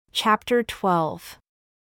Chapter 12.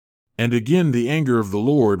 And again the anger of the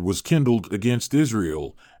Lord was kindled against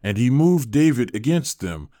Israel, and he moved David against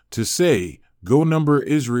them, to say, Go number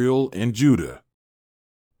Israel and Judah.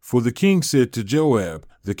 For the king said to Joab,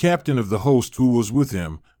 the captain of the host who was with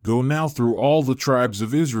him, Go now through all the tribes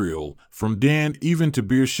of Israel, from Dan even to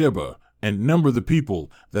Beersheba, and number the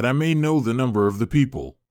people, that I may know the number of the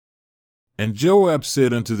people. And Joab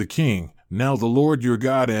said unto the king, Now the Lord your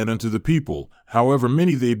God add unto the people, however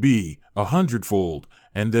many they be, 100-fold,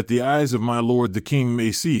 and that the eyes of my lord the king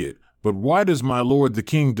may see it. But why does my lord the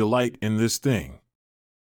king delight in this thing?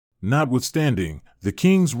 Notwithstanding, the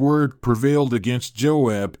king's word prevailed against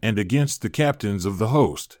Joab and against the captains of the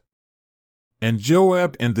host. And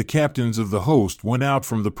Joab and the captains of the host went out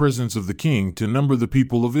from the presence of the king to number the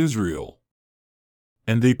people of Israel.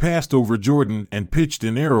 And they passed over Jordan and pitched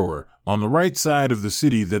in Aroer, on the right side of the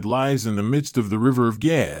city that lies in the midst of the river of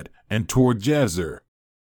Gad, and toward Jazer.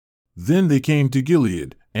 Then they came to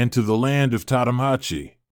Gilead, and to the land of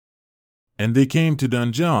Tadamhachi. And they came to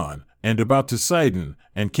Dunjon, and about to Sidon,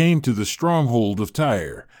 and came to the stronghold of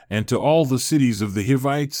Tyre, and to all the cities of the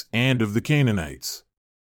Hivites and of the Canaanites.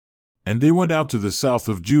 And they went out to the south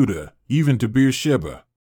of Judah, even to Beersheba.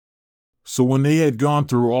 So when they had gone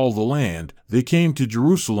through all the land, they came to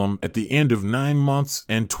Jerusalem at the end of 9 months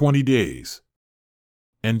and 20 days.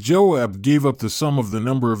 And Joab gave up the sum of the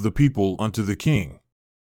number of the people unto the king.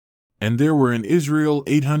 And there were in Israel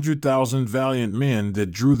 800,000 valiant men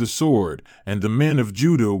that drew the sword, and the men of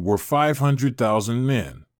Judah were 500,000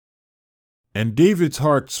 men. And David's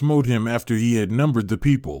heart smote him after he had numbered the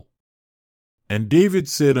people. And David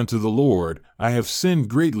said unto the Lord, I have sinned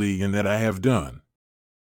greatly in that I have done.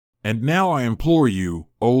 And now I implore you,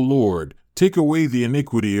 O Lord, take away the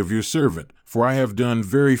iniquity of your servant, for I have done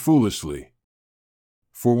very foolishly.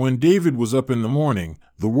 For when David was up in the morning,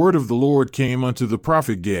 the word of the Lord came unto the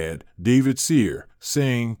prophet Gad, David's seer,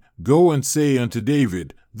 saying, Go and say unto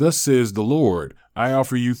David, Thus says the Lord, I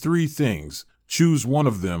offer you 3 things, choose one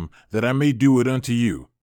of them, that I may do it unto you.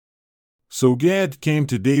 So Gad came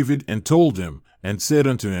to David and told him, and said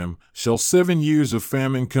unto him, Shall 7 years of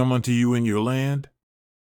famine come unto you in your land?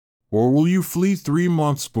 Or will you flee 3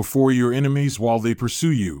 months before your enemies while they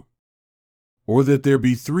pursue you? Or that there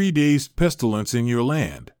be 3 days' pestilence in your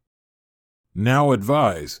land? Now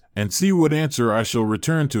advise, and see what answer I shall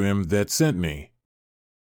return to him that sent me.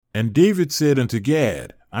 And David said unto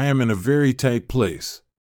Gad, I am in a very tight place.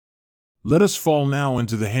 Let us fall now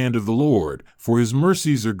into the hand of the Lord, for his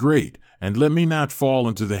mercies are great, and let me not fall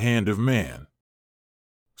into the hand of man.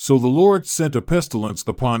 So the Lord sent a pestilence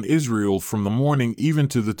upon Israel from the morning even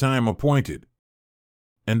to the time appointed.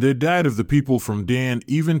 And there died of the people from Dan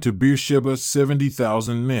even to Beersheba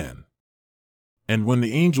 70,000 men. And when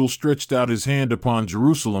the angel stretched out his hand upon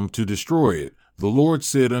Jerusalem to destroy it, the Lord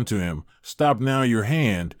said unto him, Stop now your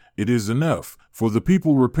hand, it is enough, for the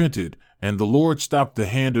people repented. And the Lord stopped the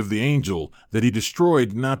hand of the angel, that he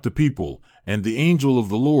destroyed not the people. And the angel of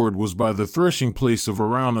the Lord was by the threshing place of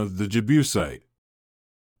Araunah the Jebusite.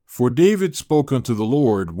 For David spoke unto the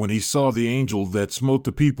Lord when he saw the angel that smote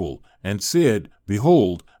the people, and said,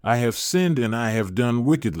 Behold, I have sinned and I have done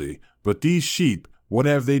wickedly, but these sheep, what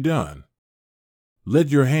have they done? Let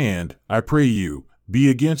your hand, I pray you, be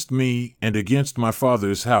against me and against my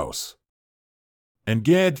father's house. And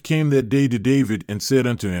Gad came that day to David and said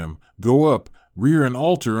unto him, Go up, rear an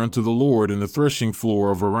altar unto the Lord in the threshing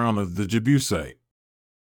floor of Araunah the Jebusite.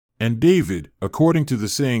 And David, according to the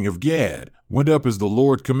saying of Gad, went up as the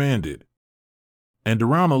Lord commanded. And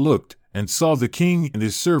Araunah looked, and saw the king and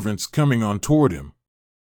his servants coming on toward him.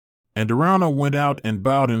 And Araunah went out and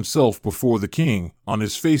bowed himself before the king, on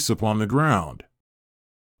his face upon the ground.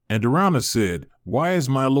 And Araunah said, Why is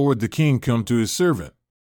my lord the king come to his servant?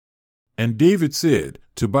 And David said,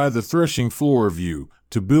 To buy the threshing floor of you,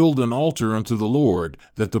 to build an altar unto the Lord,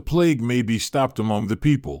 that the plague may be stopped among the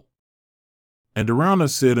people. And Araunah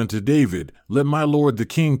said unto David, Let my lord the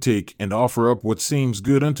king take and offer up what seems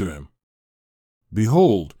good unto him.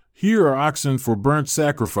 Behold, here are oxen for burnt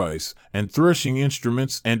sacrifice, and threshing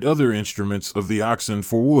instruments and other instruments of the oxen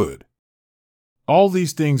for wood. All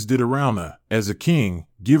these things did Araunah, as a king,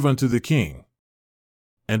 give unto the king.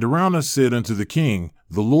 And Araunah said unto the king,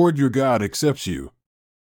 The Lord your God accepts you.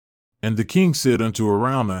 And the king said unto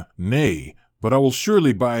Araunah, Nay, but I will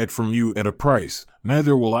surely buy it from you at a price,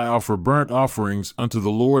 neither will I offer burnt offerings unto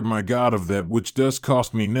the Lord my God of that which does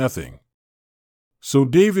cost me nothing. So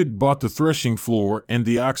David bought the threshing floor and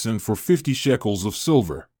the oxen for 50 shekels of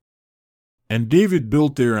silver. And David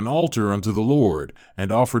built there an altar unto the Lord,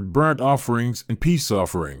 and offered burnt offerings and peace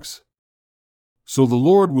offerings. So the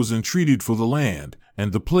Lord was entreated for the land,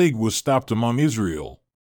 and the plague was stopped among Israel.